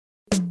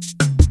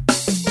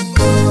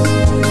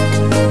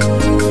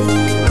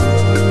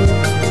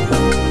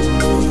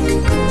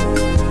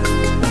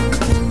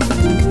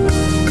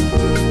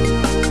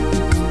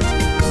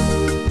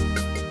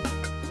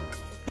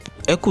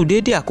ẹ kú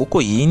déédé àkókò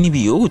yìí níbi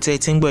yòówù tẹ́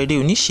ti ń gbọ́ eré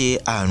oníṣe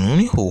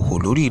àrùnrìnhòhò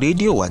lórí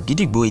rédíò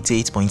Wàgídìgbò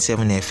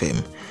 88.7 FM.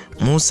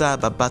 Musa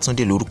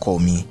Babatunde lórúkọ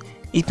mi.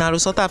 Ìtàn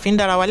àròsọ tá a fi ń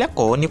dára wa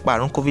lẹ́kọ̀ọ́ nípa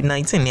àrùn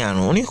COVID-19 ní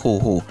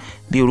àrùnrìnhòhò.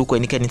 Bí orúkọ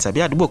ẹnikẹ́ni tàbí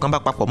àdúgbò kan bá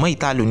papọ̀ mọ́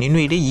ìta lò nínú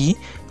eré yìí,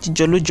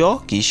 jíjọ ló jọ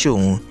kì í ṣe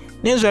òun.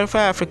 News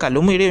Verify Africa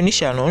ló mú eré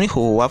oníṣe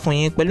àrùnrìnhòhò wá fún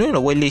yín pẹ̀lú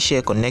ìrànwọ́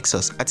iléeṣẹ́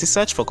Connexus àti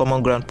Search for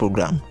Common Ground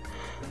program.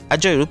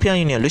 Àjọ European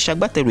Union ló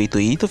ṣagbátẹrù ètò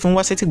yìí tó fi ń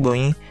wá sétí gbọ́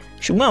yín,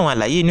 ṣùgbọ́n àwọn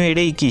àlàyé inú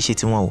eré yìí kì í ṣe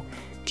tiwọn o.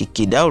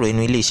 Kìkìdá ọ̀rọ̀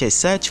inú iléeṣẹ́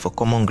Search for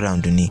Common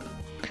Ground ni.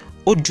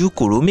 Ó ju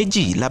kòró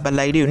méjì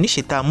lábala eré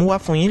oníṣe tá a mú wá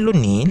fún yín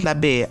lónìí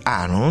lábẹ́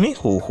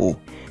àrùnrìnhòhò.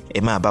 Ẹ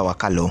máa bá wa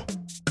ká lọ.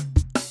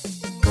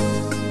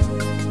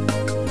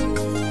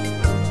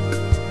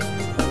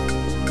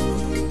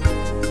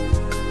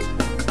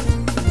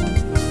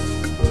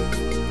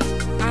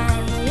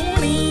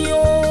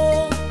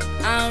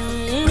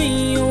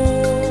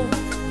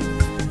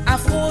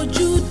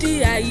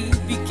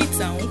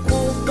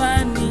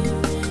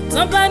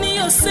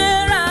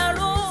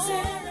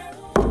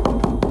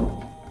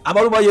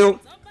 Àbọ̀rúbọ̀yé o.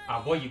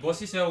 Àbọ̀ yìí bọ́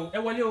síṣẹ́ o. Ẹ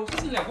wọlé o.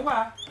 Sílẹ̀ kó bá.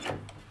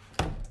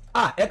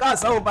 Ẹ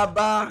káàsán o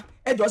bàbá.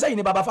 Ẹ jọ sẹ́yìn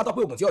ni bàbá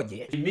Fátọ́pẹ́ ògùn tí ò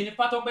jẹ́. Èmi ni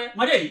Fátọ́pẹ́.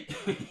 Mọ́dé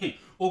yìí.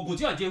 Ògùn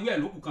tí ò jẹ́ ewé ẹ̀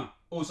lókù kan.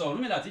 Òòsàn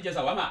Ọ̀rúnmìlà ti jẹ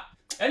sàwámà.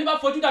 Ẹni bá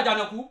fojú dàjà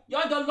nàkú.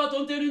 Yọjọ lọ tó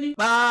ń tẹ́rí ní.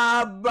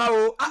 Bàbá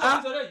o.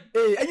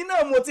 Ẹ̀yin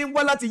náà mo ti ń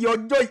wá láti yọ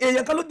ọjọ́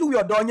èèyàn kan ló júwe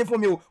ọ̀dọ̀ yín fún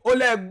mi o. Ó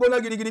lẹ́ gbóná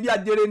gidigidi bí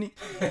ajere ni.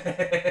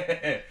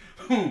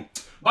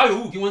 Báyọ̀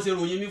wù kí wọ́n ṣe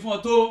ròyìn mi fún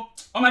ọ tó.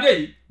 Ọmọdé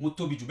yìí mo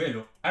tóbi jù bẹ́ẹ̀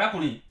lọ.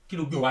 Arákùnrin kí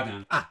ló gbé wa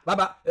gan.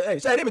 Bàbá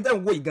ṣe eré mi tẹ́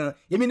ń wo ìgan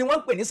èmi ni wọ́n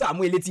ń pè ní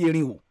Sàámú Elétí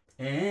Erin o.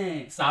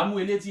 Sàámú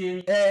Elétí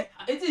Erin.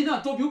 Etí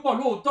náà tóbi pọ̀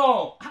lóòótọ́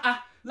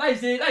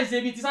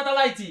láìṣe bíi ti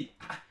sátáláìtì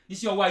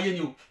iṣẹ́ ọwọ́ ayé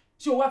ni o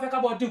ṣé o wá fẹ́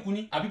kábọ̀ dínkù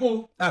ni àbí bó.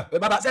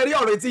 Bàbá ṣe rí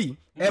ọ̀rọ̀ etí yìí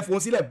ẹ fòun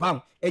sílẹ̀ báwọn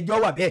ẹjọ́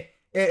wà bẹ́ẹ̀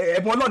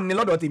ẹ̀bùn Ọlọ́run ni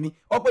lọ́dọ̀ tèmi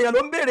ọ̀pọ̀ èèyàn ló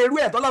ń béèrè irú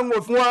ẹ̀ tọ́lọ́run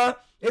ò fún wọn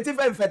etí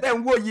fẹ̀ǹfẹ̀ tẹ́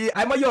ń wò yìí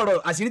àìmọye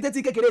ọ̀rọ̀ àṣírí tẹ́tí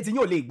kékeré tí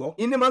yóò lè gbọ́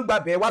iní máa ń gbà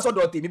bẹ́ẹ̀ wá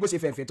sọ́dọ̀ tèmi bó ṣe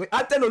fẹ̀ǹfẹ̀ tó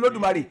àtẹnu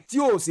Olódùmarè tí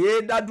ò ṣe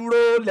é dá dúró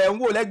lẹ̀ ń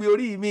wò lẹ́gbẹ̀ẹ́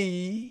orí mi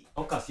yìí.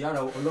 Ọkà sí ara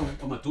Ọlọ́run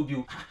ọmọ tóbi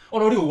o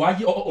ọ̀rọ̀ rẹ̀ ò wá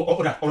yé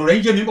ọ̀rọ̀ rẹ̀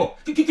ń yé mi bọ̀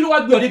kí ló wá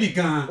gbé ọ débi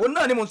gan-an. òun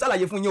náà ni mo ń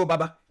ṣàlàyé fún yín o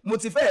bàbá mo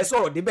ti fẹ́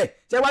sọ̀rọ̀ débẹ̀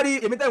ṣé wá rí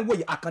èmi tẹ́ ń wò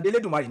yìí àkàndé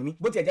Elédùmarè ni mí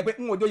bó tiẹ̀ jẹ́ pé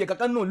n ò jóye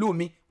kankan nù lù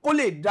mí kó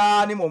lè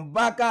da ni mò ń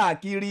bá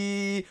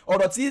káàkiri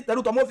ọ̀rọ̀ tí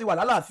tẹrútọmọ fi wà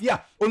lálàáfíà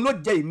òun ló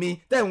jẹ èmi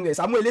tẹ́ ń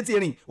Sàámú Elétí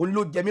Erin òun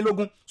ló jẹ mí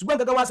lógún ṣùgbọ́n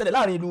kankan wá ṣẹlẹ̀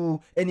láàrin ìlú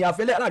ẹni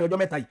àfẹ́lẹ́ láàrin ọjọ́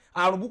mẹ́ta yìí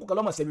àrùn búkú kan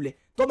lọ́mọ ṣẹlulẹ̀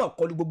tọ́mọ̀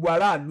kọlu gbogbo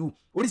aráàlú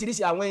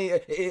oríṣiríṣi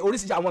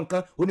àwọn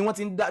nǹkan ni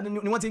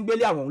wọ́n ti ń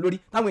gbélé àrùn ọ̀hún lórí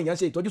táwọn èèyàn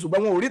ṣe ìtọ́jú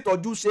ṣùgbọ́n wọn ò rí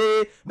ìtọ́jú ṣe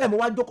bẹ́ẹ̀ mo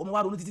wá jókòó mo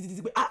wá ronú títí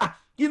pé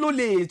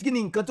kí ni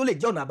nǹkan tó lè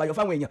jẹ́ ọ̀nà àbáyọ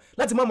fáwọn èèyàn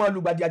láti mọ̀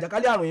lùgbàdì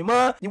àjàkálẹ̀ àrùn yìí mọ́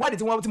ìwádìí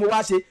tí mo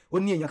wá ṣe ó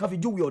ní èèyàn kan fi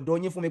júwe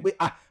ọ̀dọ̀ yín fún mi pé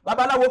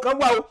babaláwo kan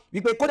wà o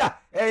wípé kódà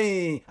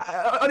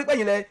onípẹ́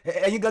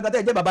ẹ̀yin gangan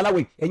tẹ́ ẹ jẹ́ babaláwo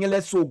ẹ̀yin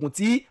lẹ so oògùn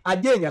tí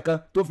ajé èèyàn kan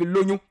tó fi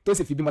lóyún tó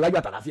sì fi bímọ láyọ̀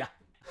àtàlàfíà.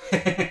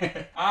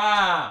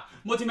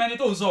 Mo ti mẹni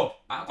tó ń sọ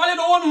kọ́lé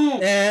lówó nù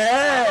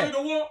kọ́lé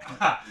lówó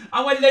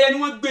àwọn ẹlẹ́yẹ ni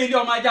wọ́n gbé ilé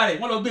ọmọ ajá rẹ̀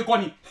wọ́n lọ gbé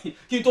kọ́ni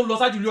kí n tó lọ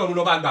sájú ilé ọ̀run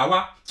lọ́ba àgbà wa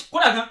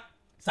kódà gan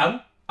Sàámú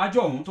ajọ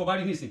ọ̀hún tó bá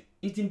rí nísìn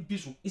ní ti ń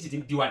bísùn ní sì ti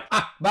ń bí wa ni.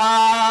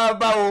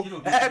 Bàbá o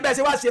bẹ́ẹ̀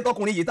ṣe wá ṣe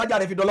tọkùnrin yìí tájà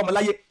rẹ̀ fi dọlọ́mọ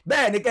láyé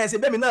bẹ́ẹ̀ ni kẹ́sì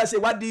bẹ́ẹ̀ mi náà ṣe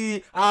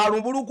wádìí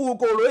àrùn burúkú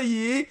kòró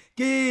yìí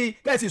kí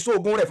kẹ́sì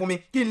sóògùn rẹ̀ fún mi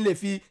kí n lè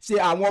fi ṣe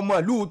àwọn ọmọ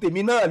ìlú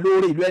tèmi náà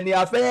lóore ìlú ẹni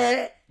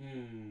afẹ́.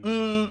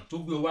 tó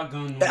gbé wa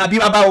gan nù. àbí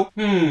bàbá o.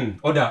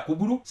 ọ̀dà kò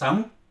burú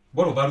Sàámú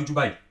bọ́rọ̀ bá rújú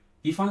báyìí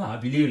ifá là á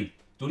bi léèrè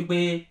torí pé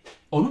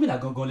Ọ̀rúnmìlà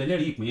gangan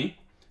lẹ́lẹ́rìí ìpín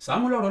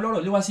Sàámú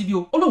lọ́rọ̀ lé wá síbí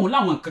o ó lóun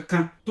láwọn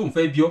kankan tó ń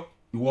fẹ́ bí ọ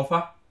ìwọ́fá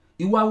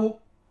ìwáwo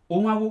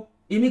òun awo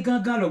èmi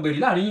gangan lọ̀gbẹ̀rì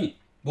láàrin yìí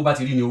bó bá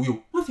ti rí ni owó o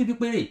wọ́n fi bí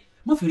péré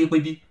wọ́n fi rí pé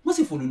bí wọ́n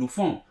sì fòlòlò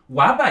fọ́n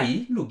wàá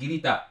báyìí lògiri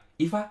ta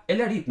ifá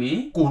ẹlẹ́rìí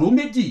ìpín kòró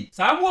méjì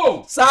Sàámú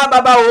o. sá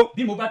bàbá o.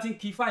 bí mo bá ti ń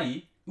kí ifá yìí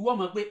ìwọ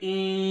mọ̀ pé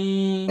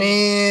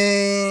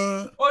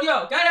orí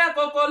ọ̀kẹ́rẹ́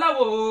kókó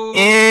láwo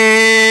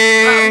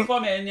láwọn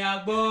fọmọ ẹni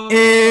àgbo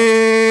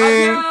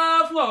ajá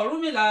fún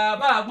Ọ̀rúnmìlà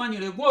bá àgbọn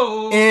nìrègùn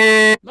o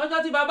lọ́jọ́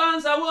tí bàbá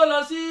ń sanwó lọ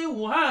sí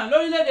Wuhan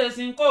lórílẹ̀‐èdè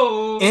Ṣinkó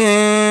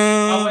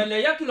àwọn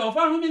ẹlẹ́yẹ kìlọ̀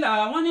fún Ọ̀rúnmìlà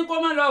wọ́n ní kó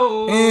má lọ o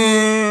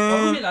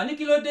Ọ̀rúnmìlà ní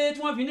kí ló dé tí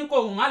wọ́n fi ní kó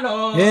òun má lọ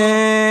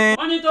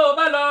wọ́n ní tó o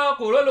bá lọ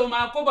kòró ló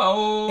máa kó bà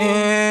o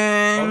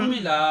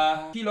Ọ̀rúnmìlà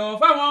kìlọ̀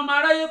fáwọn ọmọ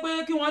aráyé pé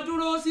kí wọ́n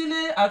dúró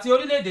sílé àti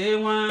orílẹ̀‐èdè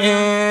wọn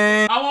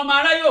àwọn ọmọ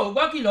aráyé ò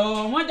gbọ́ kìlọ̀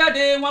wọ́n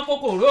jáde wọ́n kó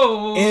kòró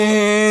o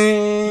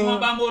tí wọ́n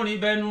bá mórin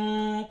bẹnu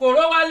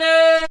kòró wálé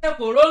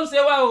kòró ń ṣe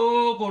wá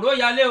o kòró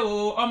yálé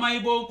o ọmọ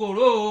ibo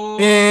kòró o.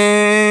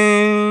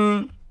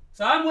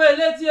 Sàámú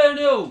Elétí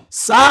Erin o.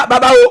 sá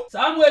bàbá o.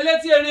 Sàámú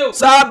Elétí Erin o.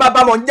 sá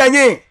bàbá mọ̀ ń jẹ́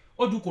yín.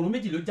 ó ju kòró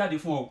méjì ló jáde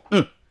fún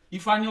ọ.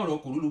 Ifá ní ọ̀rọ̀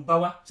kòró ló bá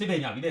wá síbẹ̀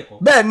ni àbí bẹ́ẹ̀ kọ́.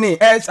 bẹ́ẹ̀ ni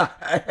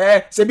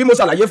ṣe bí mo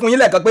ṣàlàyé fún yín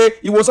lẹ́ẹ̀kan pé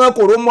ìwòsàn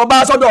kòró mo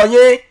bá sọ́dọ̀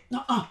yín.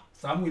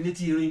 Sàámú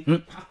Elétí Erin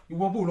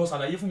ìwọ bó lọ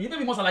ṣàlàyé fún mi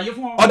ebí mo ṣàlàyé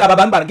fún ọ. ọ̀dà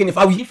bàbá ń gbà kí ni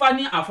fáwí. Ifá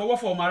ní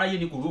àfọwọ́fọ ọmọ aráyé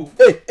ni kòró.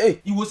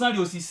 ìwòsàn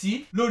rẹ̀ ò sì sí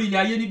lórí ilẹ̀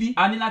ayé níbí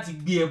a ní láti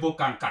gbé ẹbọ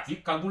kàǹkà tí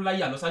kagún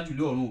láyà lọ sájú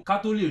ilé ọ̀run ká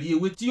tó lè rí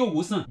ewé tí yóò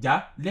wòsàn já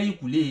lẹ́yìn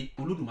kùlé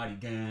Olódùmarè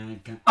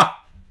gangan.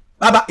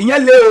 bàbá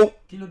ìyẹn lé o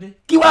kí ló dé.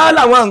 kí wàá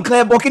làwọn nǹkan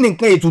ẹbọ kí ni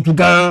nǹkan ètùtù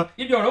gan-an.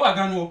 ibi ọ̀rọ̀ wà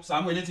gan-an o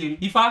Sàámú Elétí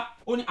Ifá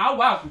ó ní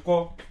àwa àkùkọ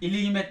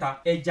eléyín 3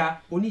 ẹja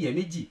oníyẹ̀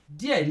 2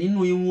 díẹ̀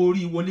nínú irun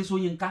orí Wọlé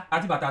Ṣóyínká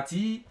àti bàtà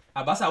tí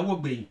Àbáṣà wọ̀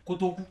gbẹ̀yìn kó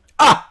tó kú.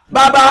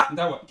 Bàbá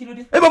kí ló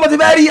dé. ebo mo ti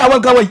fẹ́ rí àwọn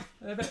nǹkan wọ̀nyí.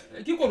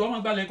 kí kò lọ́ ọmọ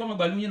gbalẹ̀ kọ́ ọmọ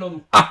gbalẹ̀ yín lọ́nu.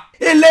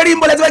 ìlérí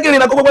mbọlẹ tí wọn kiri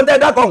ìrìnà gbogbo ntẹ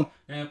dákọ.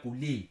 kò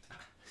lè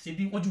ṣe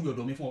bí wọ́n júwe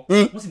ọ̀dọ̀ mi fún ọ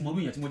wọ́n sì mọ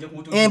bí èèyàn tí mo jẹ́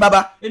kó tó dé. bàbá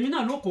èmi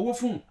náà ló kówó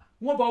fún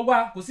wọn bá wá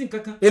kò sí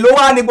nǹkan kan. èló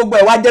wá ní gbogbo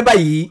ẹ̀ wá jẹ́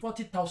báyìí.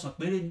 40,000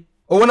 péré ni.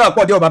 owó náà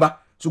pọ̀ díẹ̀ o bàbá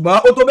ṣùgbọ́n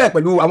ó tó bẹ́ẹ̀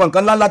pẹ̀lú àwọn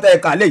nǹkan ńláńlá tẹ́ ẹ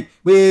kà lẹ́yìn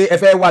pé ẹ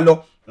fẹ́ wá lọ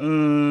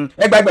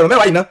ẹgbẹ̀rún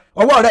 10 yìí ná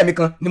ọwọ́ ọ̀rẹ́ mi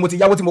kan ni mo ti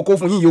yáwó tí mo kó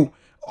fún yín yìí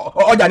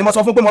o ọjà ni mo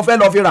sọ fún pé mo fẹ́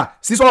lọ fi rà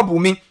sí ṣọ́ọ̀bù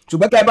mi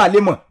ṣùgbọ́n kẹ́ ẹ bá lè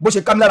mọ̀ bó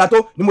ṣe ká mi lára tó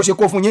ni mo ṣe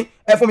kó fún yín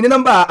ẹ fún mi ní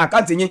nọ́mbà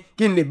àkáǹtì yín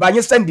kí n lè bá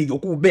yín sẹ́ǹdì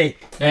yòókù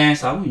bẹ́ẹ̀.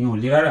 Sàámú yẹn ò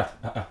le rárá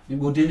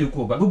níbo délé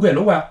kó o bá gbogbo ẹ̀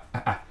lọ́wọ́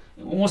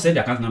wọ́n sẹ́ǹdì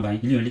àkáǹtì nọ́mbà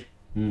yín ilé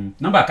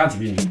nọ́mbà àkáǹtì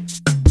mi ni.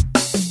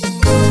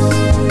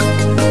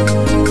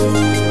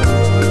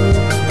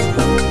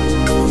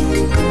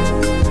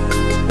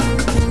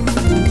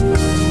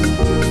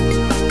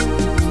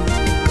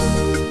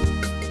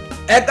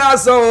 ẹ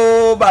káàsán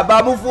o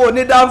bàbá Múfú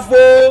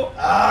onídàáfó.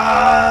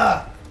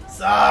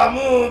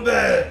 Sàámú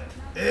bẹ̀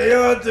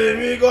èèyàn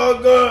tèmi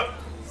gángan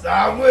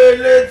Sàámú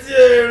Elétí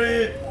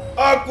Erin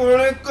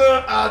ọkùnrin kan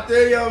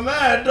àtẹ̀yàn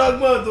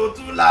 15 tó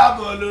tún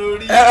láàbọ̀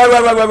lórí.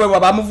 ẹ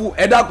bàbá Múfú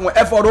ẹ dákun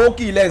ẹ fọ̀rọ̀ ó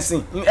kì í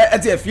lẹ́sìn ẹ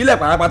tiẹ̀ fílẹ̀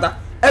pátápátá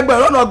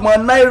ẹgbẹ̀rún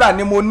ọgbọ̀n náírà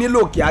ni mo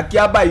nílò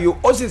kíákíá báyìí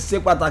ó sì ṣe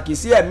pàtàkì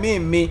sí ẹ̀mí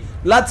mi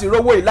láti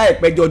rówó yìí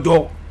láìpẹ́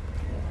jọjọ.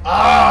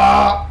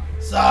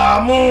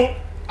 Sàámú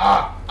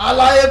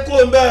aláyé kò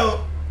ń bẹ́ o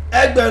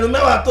ẹgbẹ̀rún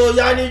 10 tó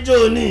yá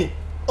níjó ní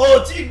o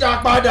ti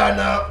dá padà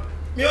náà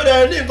mi ò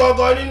dẹ̀ ní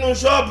kankan nínú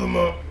ṣọ́ọ̀bù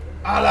mọ́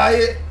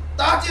aláyé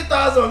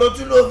 30,000 ló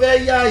tún ló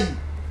fẹ́ yá yìí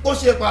ó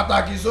ṣe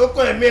pàtàkì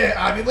sókàn ẹ̀mí ẹ̀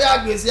àbí bóyá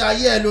gbèsè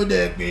ayé ẹ̀ ló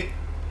dẹ̀ pé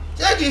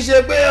ṣé kìí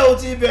ṣe pé o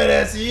ti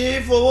bẹ̀rẹ̀ sí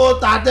í fowó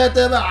ta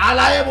tẹ́tẹ́ bá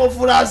aláyé mo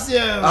fura sí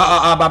ẹ.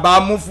 bàbá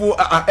Múfú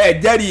ẹ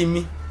jẹ́rìí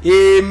mi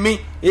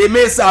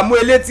èmi Sàámú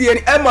Elétí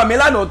Erin ẹ mọ̀ mi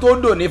lánàá tó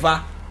dò nífa.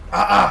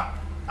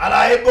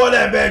 aláyé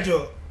bọ́lẹ̀ bẹ́jọ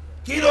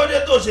kí ló dé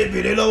tó ṣe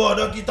béèrè lọ́wọ́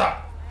dókítà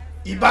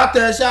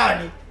ìbátẹ ṣáà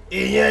ni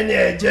èèyàn ni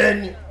ẹ̀jẹ̀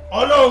ni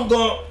ọlọ́run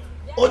gan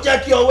ó jẹ́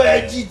kí ọwọ́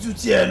ẹ jí ju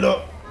tiẹ̀ lọ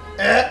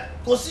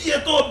kò sí iye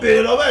tó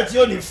béèrè lọ́wọ́ ẹ̀ tí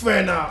ò ní fún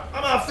ẹ náà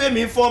a máa fẹ́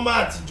mi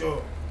fọ́máàtì jọ.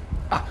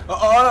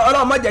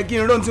 ọlọ́run má jẹ́ kí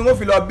n róhun tí wọ́n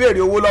fi lọ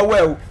béèrè owó lọ́wọ́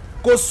ẹ o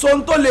kò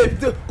sóhun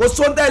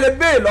tẹ́ lè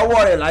béèrè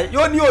lọ́wọ́ rẹ̀ láyé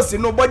yóò ní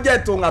òsínú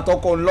bọ́jẹ̀tì òun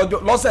àtọkọ̀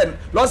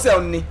lọ́sẹ̀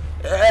òní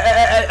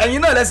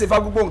ẹ̀yin náà lẹ́sìn fa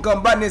gbogbo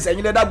nǹkan bá ní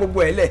ìsẹ̀yìn lẹ́dá gbogbo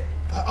ẹ̀ lẹ̀.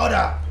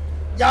 ọ̀dà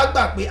já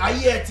gbà pé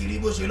ayé ẹ ti rí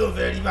bó ṣe ló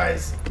fẹ́ rí báyìí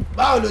sí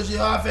báwo ló ṣe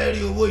wá fẹ́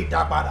rí owó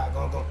ìdápadà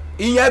gangan.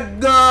 ìyẹn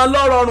gan-an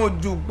lọ́rọ̀rùn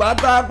jù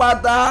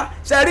pátápátá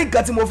ṣe rí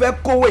nǹkan tí mo fẹ́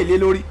kówó èlé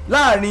lórí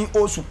láàrin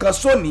oṣù kan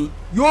sóní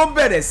yóò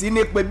bẹ̀rẹ̀ sí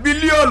ní pé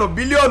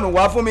bílíọ̀nù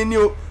wá fún mi ní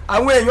o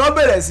àwọn èèyàn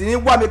bẹ̀rẹ̀ sí ní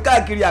wá mi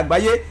káàkiri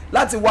àgbáyé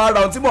láti wá ra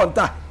ohun tí mò ń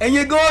tà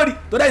ẹ̀yin gan rí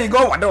tó dẹ́yìn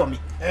gan wà dọ̀ mi.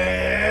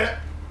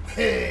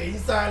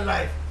 inside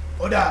life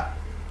ọ̀dà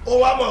ó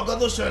wá mọ̀ nǹkan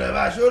tó ṣẹlẹ̀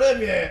bá ṣoré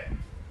mi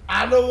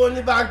alówó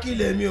ní báńkì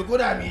lèmi ò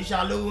kódà mi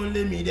ṣàlówó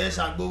ńlé mi dẹ́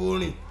ṣàgbówó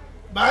rìn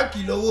báńkì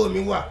lówó mi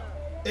wà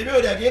èmi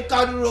ò dẹ̀ kí n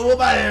kádúró owó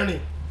báyẹn rìn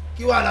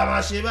kí wàá la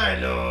máa ṣe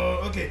báyìí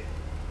náà ok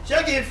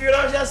ṣé kí n fi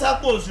ránṣẹ́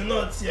sápò òsùn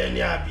náà tiẹ̀ ni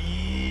àbí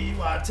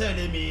wàá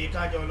tẹ̀lé mi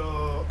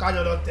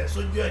kájọ lọ tẹ̀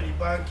sójú ẹ̀ ní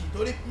báńkì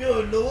torí mi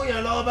ò lówó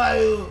yẹn lọ́wọ́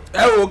báyìí o.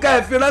 ẹ wò ká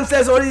ẹ fi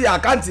ránṣẹ́ sórí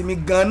àkáǹtì mi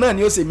gan náà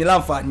ni ó ṣe mí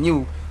láǹfààní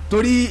o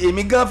torí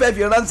èmi gan fẹ́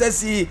fi ránṣẹ́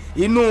sí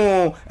inú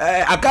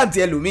àkáǹtì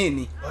ẹlòmíì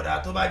ni.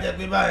 ọ̀dà tó bá jẹ́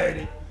pé báyẹn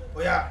ni ó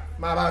yá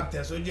máa bá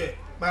tẹ̀ sójú ẹ̀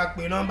máa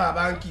pe nọ́mbà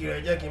báńkì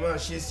rẹ̀ jẹ́ kí n máa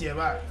ṣe sí ẹ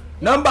báyìí.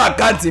 nọ́mbà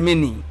àkáǹtì mi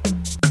nìyí.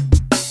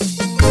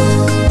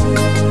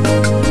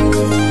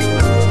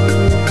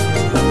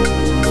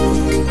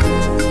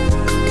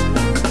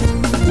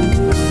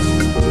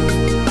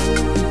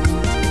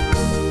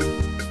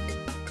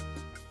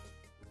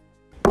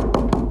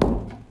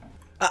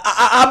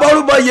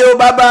 abọ́rúbọyè o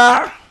bàbá.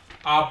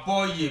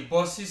 àbọ̀yè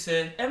bọ́ sísẹ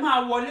ẹ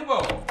máa wọlé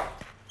bọ̀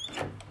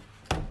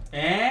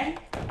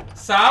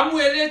Sàámú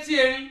Elétí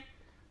Erin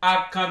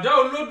àkàndá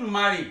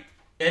Olódùmarè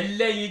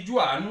ẹlẹ́yinjú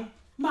àánú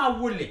máa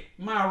wọlé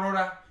máa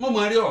rọra mo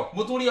mọ̀ rí ọ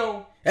mo tún rí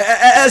ọ.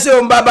 ẹ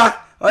ṣeun bàbá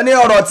wọn ní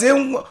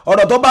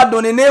ọ̀rọ̀ tó bá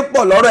dunni ní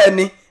pọ̀ lọ́rọ̀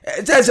ẹni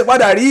ṣe é ṣe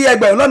padà rí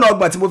ẹgbẹ̀rún lọ́nà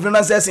ọgbọ̀n tí mo fi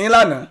ránṣẹ́ sí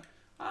lánàá.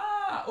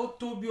 ó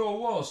tó bí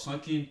ọwọ́ ọ̀sán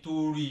kí n tó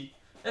rí i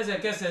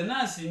ẹsẹ̀kẹsẹ̀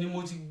náà sì ni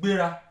mo ti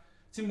gbéra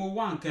tí mo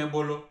wá nǹkan ẹbọ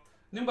lọ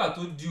nígbà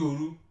tó di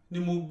òru ni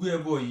mo gbé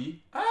ẹbọ yìí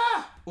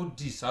ó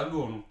di ìsálú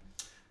ọ̀run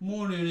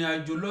mo rìnrìn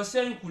àjò lọ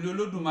sẹ́yìn kùlé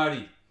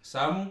Olódùmarè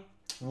Sàámú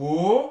wò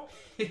ó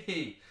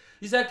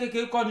iṣẹ́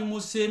kékeré kọ́ ni mo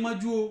ṣe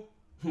mọ́jú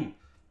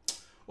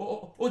o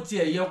ó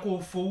tiẹ̀ yẹ kó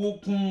fowó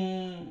kún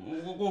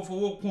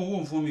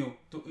owó fún mi o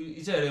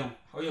iṣẹ́ rẹ̀ hàn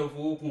ó yẹ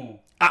fowó kún o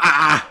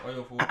ó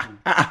yẹ fowó kún.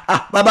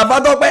 bàbá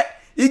Fátọ́pẹ́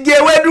igi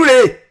ewédú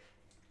rèé.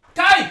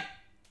 káì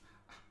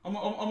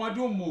ọmọdé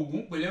ò mọ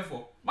ògùn pèlè fọ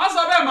má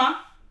sọ bẹ́ẹ̀ mọ́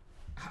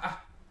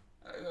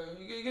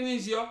kí ni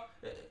ṣe ọ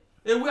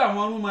ewé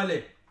àwọn ọrùn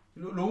malẹ̀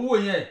ló ń wò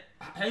yẹn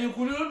ẹ̀yìn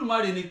kùlé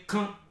Olódùmarè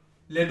nìkan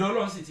lẹ́dọ̀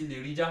ọlọ́run sì ti lè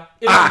rí já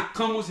èmi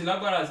kan mo sì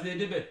lágbára sí lé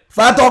débẹ̀.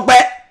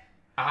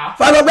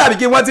 Fatọ́pẹ́ àbí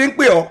kí wọ́n ti ń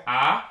pè ọ́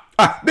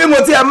bí mo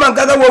ti ẹ̀ mọ̀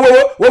nǹkan kan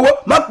wo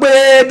má pe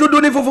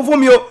dúdú ní funfun fún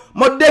mi o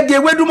mo dége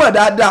ewédú mọ̀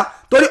dáadáa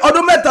torí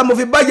ọdún 3 mo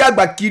fi báyà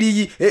àgbà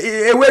kiri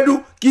ewédú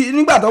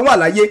nígbà tó wà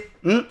láyé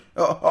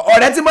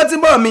ọ̀rẹ́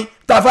tímọ́tímọ́ mi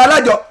Tàfà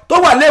Alájọ tó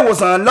wà lé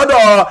ìwòsàn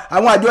lọ́dọ̀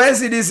àwọn àjọ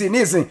NCDC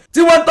nísìn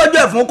tí wọ́n tọ́jú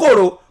ẹ̀ fún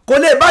kòrò kò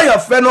lè báyọ̀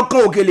fẹnu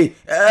kan òkèlè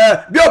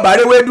bí ọ̀bà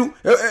rẹ̀ ewédú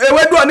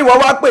ọ̀ ni wọ́n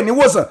wá pè ní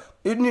ìwòsàn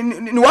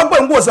ni wọ́n pè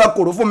ń wòsàn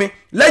kòrò fún mi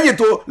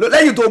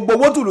lẹ́yìn tó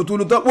gbowó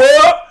tùlùtùlù tán wò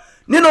ó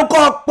nínú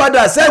kọ́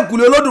padà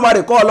sẹ́ǹkùlé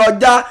Olódùmarè kọ́ lọ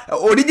já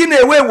òríjìnà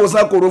ewé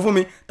ìwòsàn kòrò fún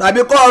mi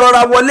tàbí kọ́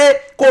rọra wọlé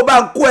kó o bá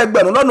ń kó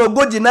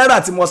 40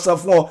 náírà tí mo san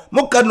fún ọ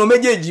mo kẹnu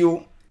méjèèjì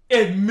o.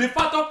 èmi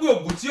Fátọ́pẹ́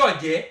ògùn tí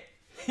ọ̀jẹ́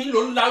ń lò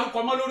ń larúkọ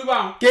mọ́ lórí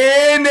wa.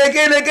 kéne.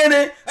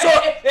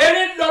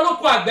 eré lọ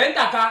lóko àgbẹ̀ ń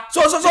tàka.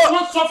 wọ́n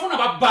sọ fún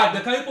bàbá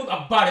àgbẹ̀ kan wípé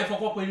bàbá rẹ̀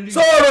fọkọ́ pé ń rí.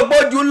 sọ̀rọ̀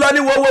gbójú ńlọ ní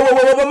wo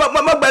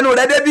mọ́gbẹ́nu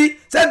rẹ̀ débí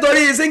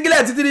sẹ́ńtórí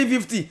singlet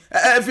 350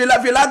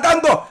 fìlà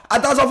gángọ̀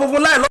àtàṣọ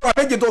funfun láì lọ́pàá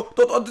méjì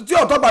tí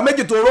ọ̀tọ́pàá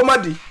méjì tó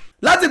rómọ́dì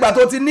látìgbà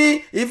tó ti ní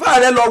ìfá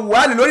rẹ̀ lọ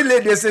Wuhan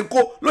lórílẹ̀‐èdè Sìnkó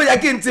ló yẹ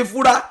kí n ti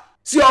fura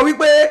sí ọ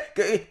wípé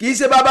kì í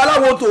ṣe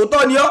babaláwo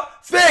tòótọ́ ni ọ́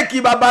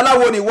fẹ́ẹ̀kì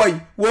babaláwo nìwọ yìí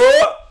wò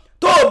ó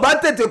tó o bá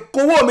tètè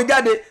kówó mi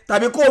jáde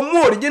tàbí kó o mú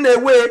òríjìnà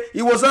ewé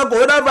ìwòsàn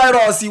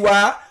coronavirus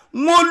wá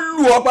wọ́n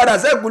lù ọ́ padà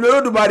sẹ́kùnlé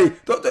Olódùmarè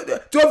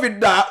tí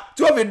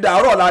ó fi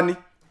dàárọ̀ lani.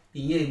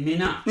 ìyẹn èmi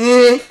náà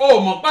o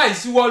mọ̀ pa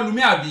ìsíwọ́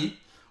lumi àbí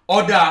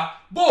ọ̀dà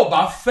bó o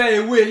bá fẹ́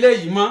ewé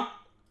eléyìí mọ́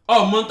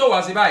ọmọ tó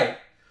wá sí báyìí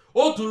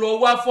ó tún lọ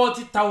wá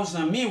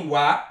 40,000 mi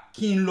wá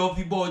kí n lọ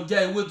fi bọ́ ọjà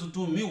ewé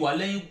tuntun mi wá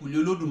lẹ́yìn ìkùlé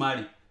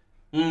Olódùmarè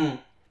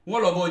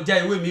wọ́n lọ bọ́ ọjà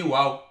ewé mi wá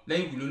o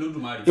lẹ́yìn ìkùlé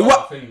Olódùmarè.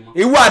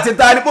 ìwọ àti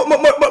ta ni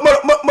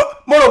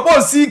mo rò pé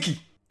ó síìkì.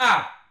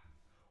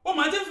 ó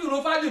máa ń tẹ́ fi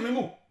rofáàdì mi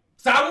mú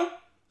Sàámú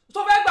tó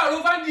fẹ́ gbà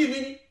rofáàdì mi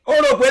ni. ó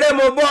rò pé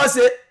mo bọ́ ọ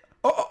ṣe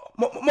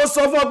mo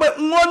sọ fún ọ pé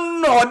wọ́n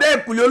nà ọ́ dẹ́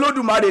ìkùlé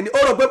Olódùmarè ni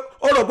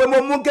ó rò pé mo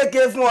mú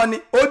kékeré fún ọ ni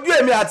ojú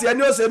èmi àti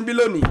ẹni ó ṣe ń bí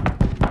lónìí.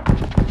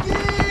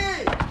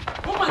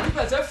 ó máa ti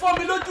fẹsẹ̀ fọ́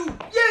mi lójú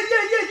yé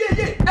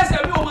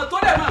ẹsẹ̀ mi ò mọ̀ tó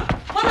lẹ̀ mọ́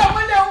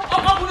mọ́lẹ̀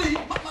ọkùnrin yìí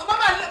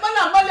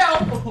mọ́lẹ̀ mọ́lẹ̀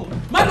o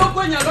má ló kó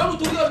èèyàn lọ́rùn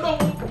torí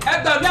Ọlọ́run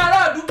ẹgbà mi ará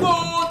àdúgbò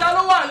ta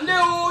ló wà lé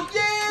o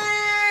yé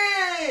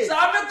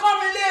Sàámú kọ́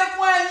mi lé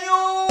fún ẹyin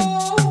o.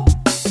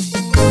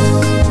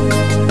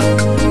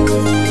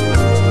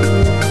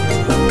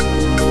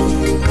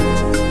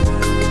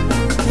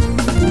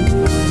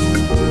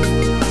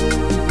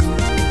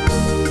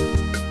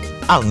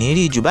 a ò ní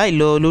rí jù báyìí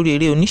lọ lórí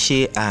eré oníṣe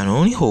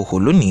àrùn ìhòòhò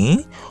lónìí.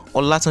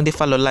 Ọlátúndé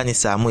Fálọlá ní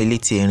Sàámú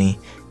Elétí Erin,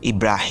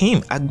 Ibrahim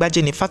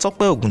Agbájé ní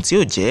Fátọ́pẹ́ ògùn tí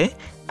ò jẹ́,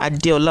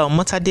 Adéọlá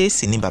Ọmọ́tádé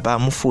sì ní bàbá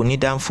amúfò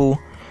onídàáfó.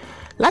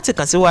 Láti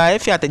kàn sí wa ẹ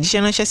fi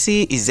àtẹ̀jíṣẹ́ ránṣẹ́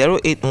sí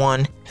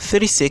 081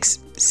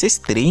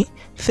 3663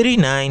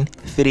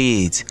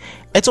 3938.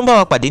 ẹ tún bá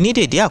wa pàdé ní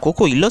dèdé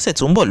àkókò yìí lọ́sẹ̀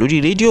tó ń bọ̀ lórí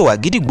rédíò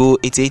Àgídìgbò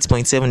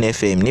 88.7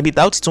 FM níbi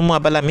tá ó ti tún mú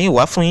abala mi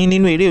wá fún yín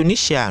nínú eré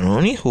oníṣe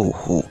àrùn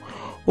ìhòòhò.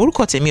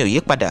 Orúkọ tèmi ò yí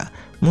padà,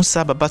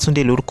 Musa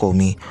Babátúndé lórúkọ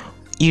mi.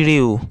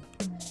 Ire o.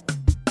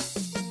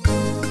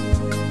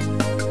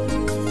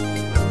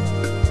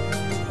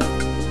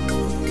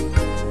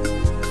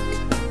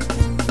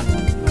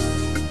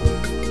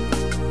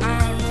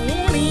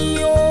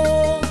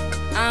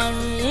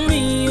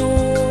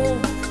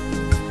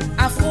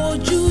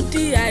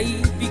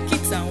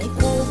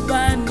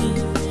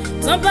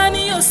 Tọ́ba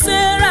ni ó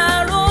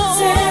ṣèràró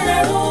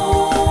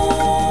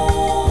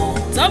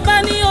tọ́ba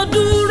ni ó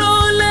dúró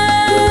lé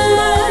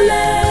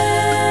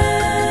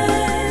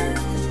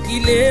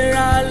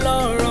ìlera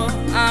lọ́rọ̀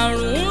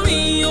àrùn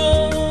rìn o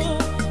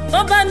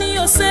tọ́ba ni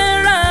ó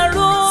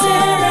ṣèràró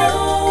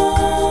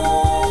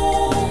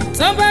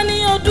tọ́ba ni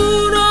ó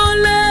dúró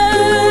lé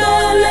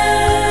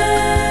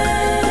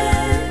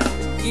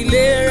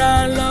ìlera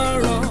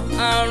lọ́rọ̀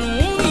àrùn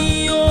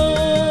rìn o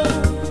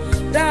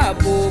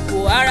dáàbò bo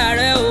ara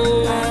rẹ o.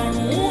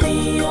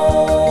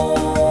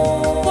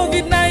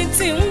 COVID-19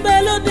 ń bẹ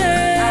lóde.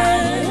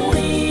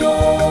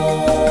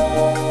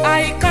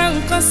 àìka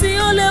nǹkan sí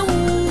ó